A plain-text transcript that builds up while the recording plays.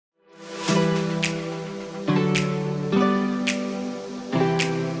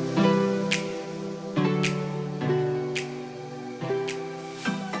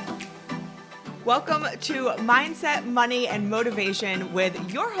Welcome to Mindset, Money, and Motivation with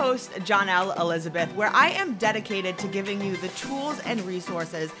your host, Jonelle Elizabeth, where I am dedicated to giving you the tools and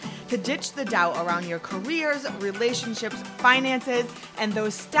resources to ditch the doubt around your careers, relationships, finances, and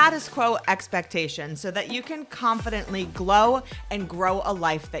those status quo expectations so that you can confidently glow and grow a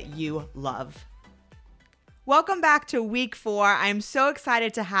life that you love. Welcome back to week 4. I'm so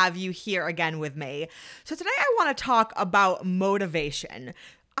excited to have you here again with me. So today I want to talk about motivation.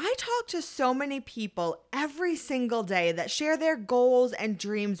 I talk to so many people every single day that share their goals and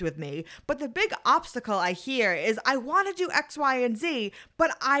dreams with me, but the big obstacle I hear is I want to do X, Y, and Z,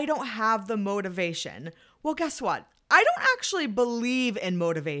 but I don't have the motivation. Well, guess what? I don't actually believe in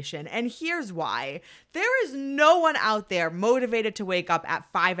motivation, and here's why. There is no one out there motivated to wake up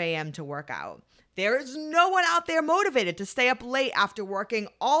at 5 a.m. to work out. There is no one out there motivated to stay up late after working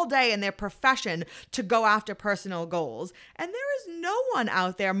all day in their profession to go after personal goals. And there is no one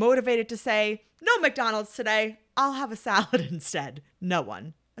out there motivated to say, no McDonald's today, I'll have a salad instead. No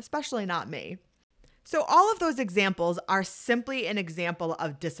one, especially not me. So all of those examples are simply an example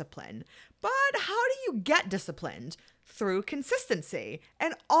of discipline. But how do you get disciplined? Through consistency.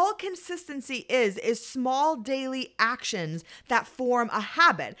 And all consistency is small daily actions that form a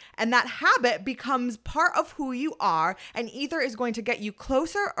habit. And that habit becomes part of who you are and either is going to get you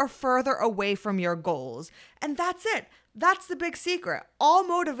closer or further away from your goals. And that's it. That's the big secret. All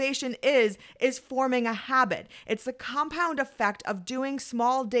motivation is forming a habit. It's the compound effect of doing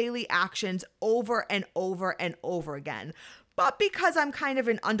small daily actions over and over and over again. But because I'm kind of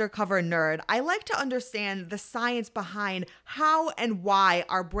an undercover nerd, I like to understand the science behind how and why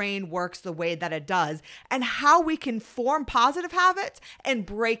our brain works the way that it does and how we can form positive habits and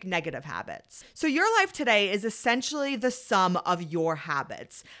break negative habits. So your life today is essentially the sum of your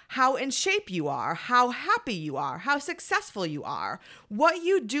habits. How in shape you are, how happy you are, how successful you are, what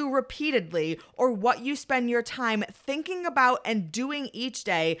you do repeatedly, or what you spend your time thinking about and doing each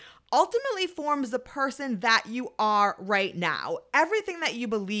day ultimately forms the person that you are right now, everything that you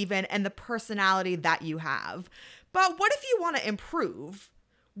believe in and the personality that you have. But what if you want to improve?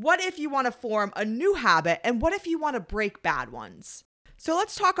 What if you want to form a new habit? And what if you want to break bad ones? So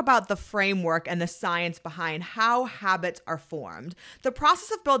let's talk about the framework and the science behind how habits are formed. The process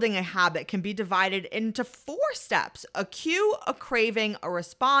of building a habit can be divided into 4 steps: a cue, a craving, a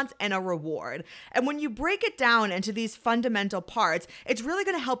response, and a reward. And when you break it down into these fundamental parts, it's really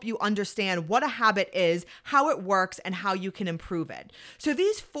going to help you understand what a habit is, how it works, and how you can improve it. So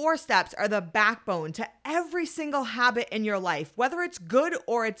these 4 steps are the backbone to every single habit in your life, whether it's good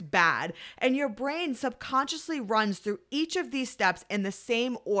or it's bad. And your brain subconsciously runs through each of these steps in the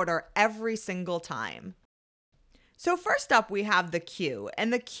same order every single time. So first up, we have the cue,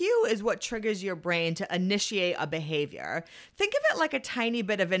 and the cue is what triggers your brain to initiate a behavior. Think of it like a tiny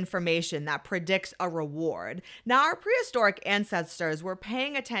bit of information that predicts a reward. Now, our prehistoric ancestors were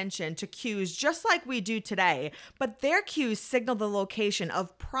paying attention to cues just like we do today, but their cues signal the location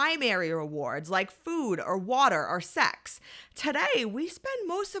of primary rewards like food or water or sex. Today, we spend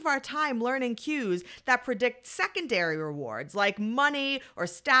most of our time learning cues that predict secondary rewards like money or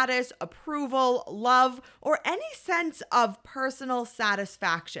status, approval, love, or any sense of personal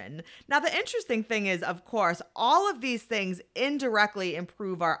satisfaction. Now, the interesting thing is, of course, all of these things indirectly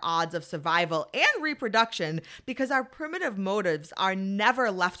improve our odds of survival and reproduction because our primitive motives are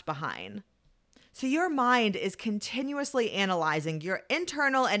never left behind. So your mind is continuously analyzing your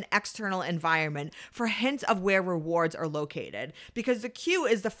internal and external environment for hints of where rewards are located, because the cue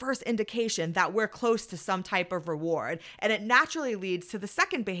is the first indication that we're close to some type of reward, and it naturally leads to the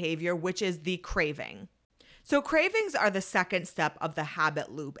second behavior, which is the craving. So cravings are the second step of the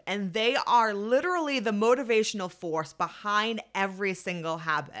habit loop, and they are literally the motivational force behind every single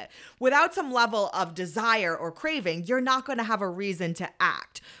habit. Without some level of desire or craving, you're not going to have a reason to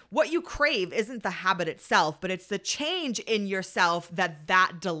act. What you crave isn't the habit itself, but it's the change in yourself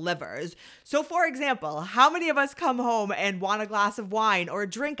that delivers. So for example, how many of us come home and want a glass of wine or a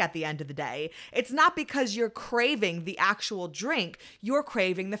drink at the end of the day? It's not because you're craving the actual drink, you're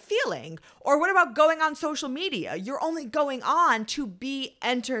craving the feeling. Or what about going on social media? You're only going on to be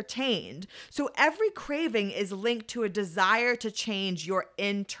entertained. So every craving is linked to a desire to change your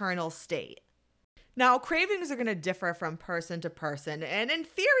internal state. Now, cravings are going to differ from person to person, and in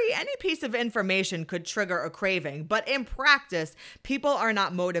theory, any piece of information could trigger a craving, but in practice, people are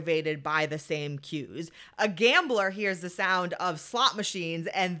not motivated by the same cues. A gambler hears the sound of slot machines,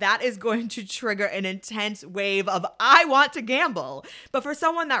 and that is going to trigger an intense wave of, I want to gamble. But for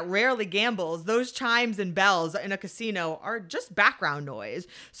someone that rarely gambles, those chimes and bells in a casino are just background noise.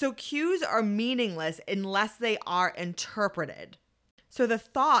 So cues are meaningless unless they are interpreted. So the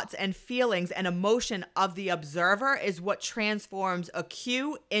thoughts and feelings and emotion of the observer is what transforms a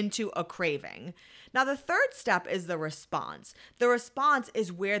cue into a craving. Now, the third step is the response. The response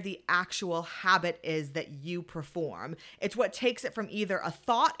is where the actual habit is that you perform. It's what takes it from either a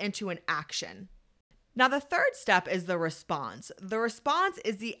thought into an action. Now, the third step is the response. The response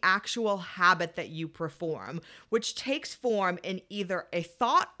is the actual habit that you perform, which takes form in either a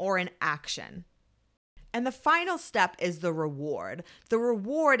thought or an action. And the final step is the reward. The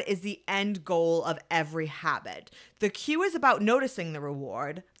reward is the end goal of every habit. The cue is about noticing the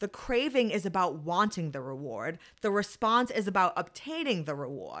reward. The craving is about wanting the reward. The response is about obtaining the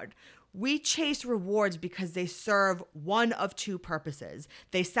reward. We chase rewards because they serve one of two purposes.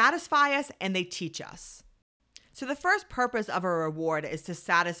 They satisfy us and they teach us. So the first purpose of a reward is to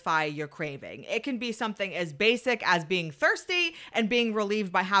satisfy your craving. It can be something as basic as being thirsty and being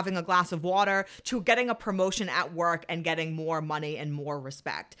relieved by having a glass of water, to getting a promotion at work and getting more money and more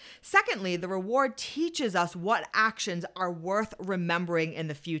respect. Secondly, the reward teaches us what actions are worth remembering in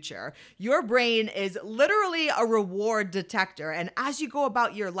the future. Your brain is literally a reward detector, and as you go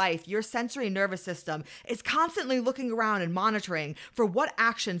about your life, your sensory nervous system is constantly looking around and monitoring for what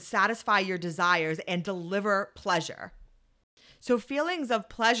actions satisfy your desires and deliver pleasure. So feelings of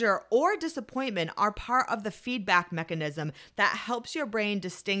pleasure or disappointment are part of the feedback mechanism that helps your brain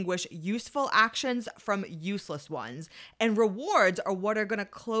distinguish useful actions from useless ones. And rewards are what are going to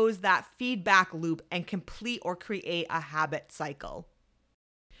close that feedback loop and complete or create a habit cycle.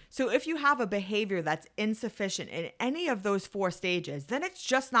 So if you have a behavior that's insufficient in any of those four stages, then it's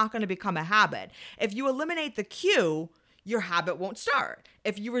just not going to become a habit. If you eliminate the cue, your habit won't start.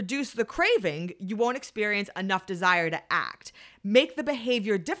 If you reduce the craving, you won't experience enough desire to act. Make the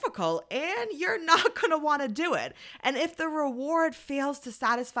behavior difficult and you're not going to want to do it. And if the reward fails to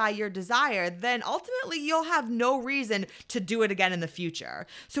satisfy your desire, then ultimately you'll have no reason to do it again in the future.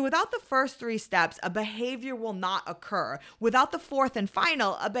 So without the first three steps, a behavior will not occur. Without the fourth and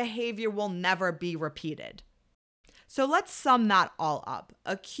final, a behavior will never be repeated. So let's sum that all up.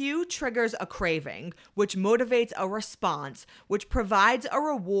 A cue triggers a craving, which motivates a response, which provides a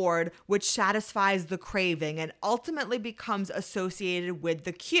reward, which satisfies the craving and ultimately becomes associated with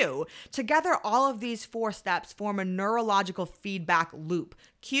the cue. Together, all of these four steps form a neurological feedback loop.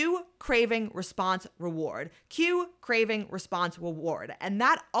 Cue, craving, response, reward. Cue, craving, response, reward. And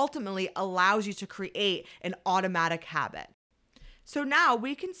that ultimately allows you to create an automatic habit. So now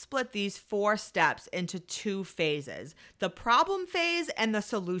we can split these four steps into two phases, the problem phase and the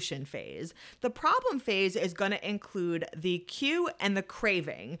solution phase. The problem phase is going to include the cue and the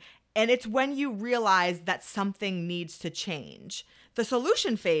craving, and it's when you realize that something needs to change. The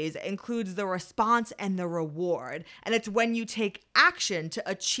solution phase includes the response and the reward, and it's when you take action to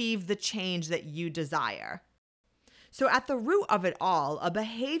achieve the change that you desire. So at the root of it all, a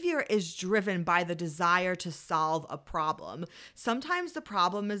behavior is driven by the desire to solve a problem. Sometimes the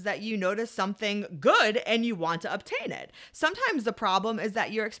problem is that you notice something good and you want to obtain it. Sometimes the problem is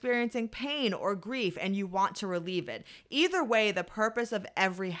that you're experiencing pain or grief and you want to relieve it. Either way, the purpose of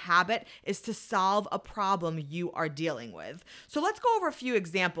every habit is to solve a problem you are dealing with. So let's go over a few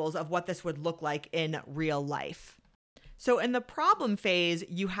examples of what this would look like in real life. So in the problem phase,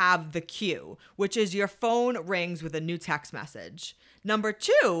 you have the cue, which is your phone rings with a new text message. Number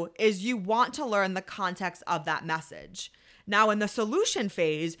two is you want to learn the context of that message. Now in the solution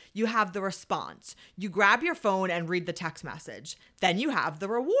phase, you have the response. You grab your phone and read the text message. Then you have the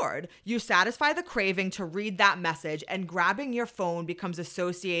reward. You satisfy the craving to read that message, and grabbing your phone becomes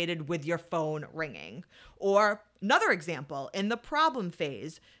associated with your phone ringing. Or another example, in the problem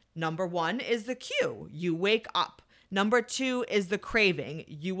phase, number one is the cue. You wake up. Number two is the craving.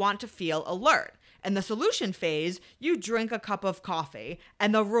 You want to feel alert. In the solution phase, you drink a cup of coffee.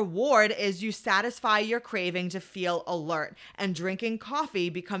 And the reward is you satisfy your craving to feel alert. And drinking coffee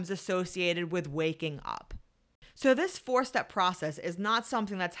becomes associated with waking up. So this four-step process is not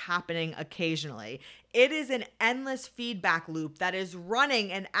something that's happening occasionally. It is an endless feedback loop that is running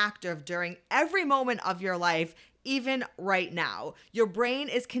and active during every moment of your life, even right now. Your brain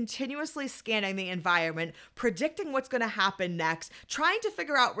is continuously scanning the environment, predicting what's going to happen next, trying to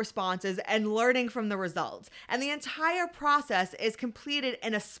figure out responses and learning from the results. And the entire process is completed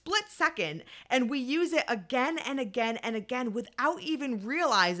in a split second, and we use it again and again and again without even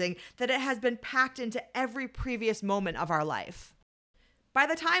realizing that it has been packed into every previous moment of our life. By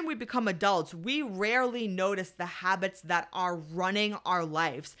the time we become adults, we rarely notice the habits that are running our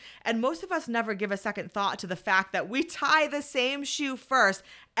lives. And most of us never give a second thought to the fact that we tie the same shoe first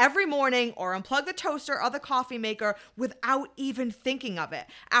every morning or unplug the toaster or the coffee maker without even thinking of it.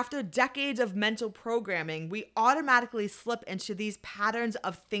 After decades of mental programming, we automatically slip into these patterns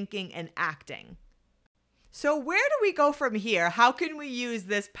of thinking and acting. So where do we go from here? How can we use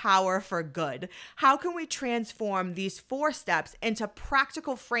this power for good? How can we transform these 4 steps into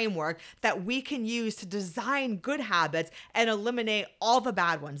practical framework that we can use to design good habits and eliminate all the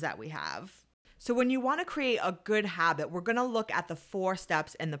bad ones that we have? So when you want to create a good habit, we're going to look at the 4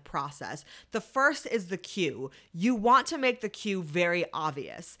 steps in the process. The first is the cue. You want to make the cue very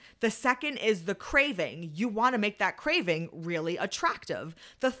obvious. The second is the craving. You want to make that craving really attractive.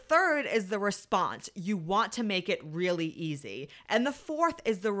 The third is the response. You want to make it really easy. And the fourth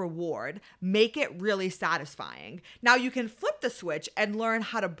is the reward. Make it really satisfying. Now you can flip the switch and learn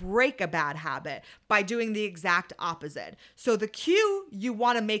how to break a bad habit by doing the exact opposite. So the cue, you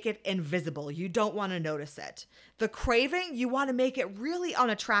want to make it invisible. You don't want to notice it. The craving, you want to make it really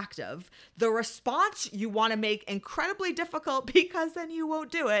unattractive. The response, you want to make incredibly difficult because then you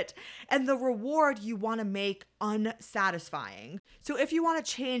won't do it. And the reward, you want to make unsatisfying. So if you want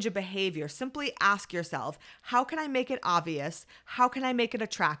to change a behavior, simply ask yourself, how can I make it obvious? How can I make it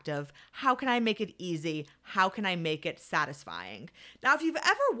attractive? How can I make it easy? How can I make it satisfying? Now, if you've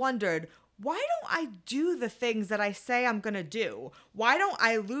ever wondered, why don't I do the things that I say I'm going to do? Why don't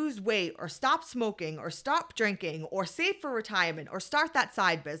I lose weight or stop smoking or stop drinking or save for retirement or start that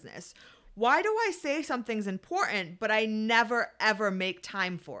side business? Why do I say something's important, but I never ever make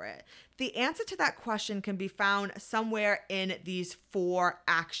time for it? The answer to that question can be found somewhere in these 4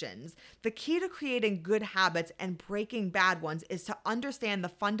 actions. The key to creating good habits and breaking bad ones is to understand the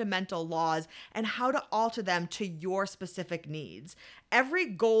fundamental laws and how to alter them to your specific needs. Every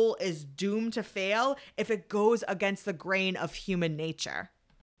goal is doomed to fail if it goes against the grain of human nature.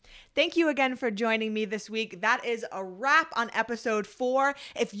 Thank you again for joining me this week. That is a wrap on episode 4.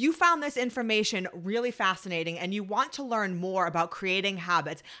 If you found this information really fascinating and you want to learn more about creating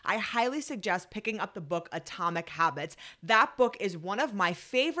habits, I highly suggest picking up the book Atomic Habits. That book is one of my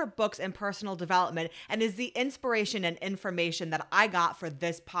favorite books in personal development and is the inspiration and information that I got for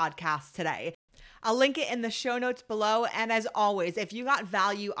this podcast today. I'll link it in the show notes below. And as always, if you got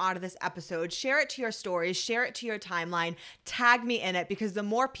value out of this episode, share it to your stories, share it to your timeline, tag me in it, because the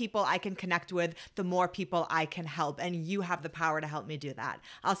more people I can connect with, the more people I can help. And you have the power to help me do that.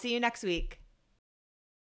 I'll see you next week.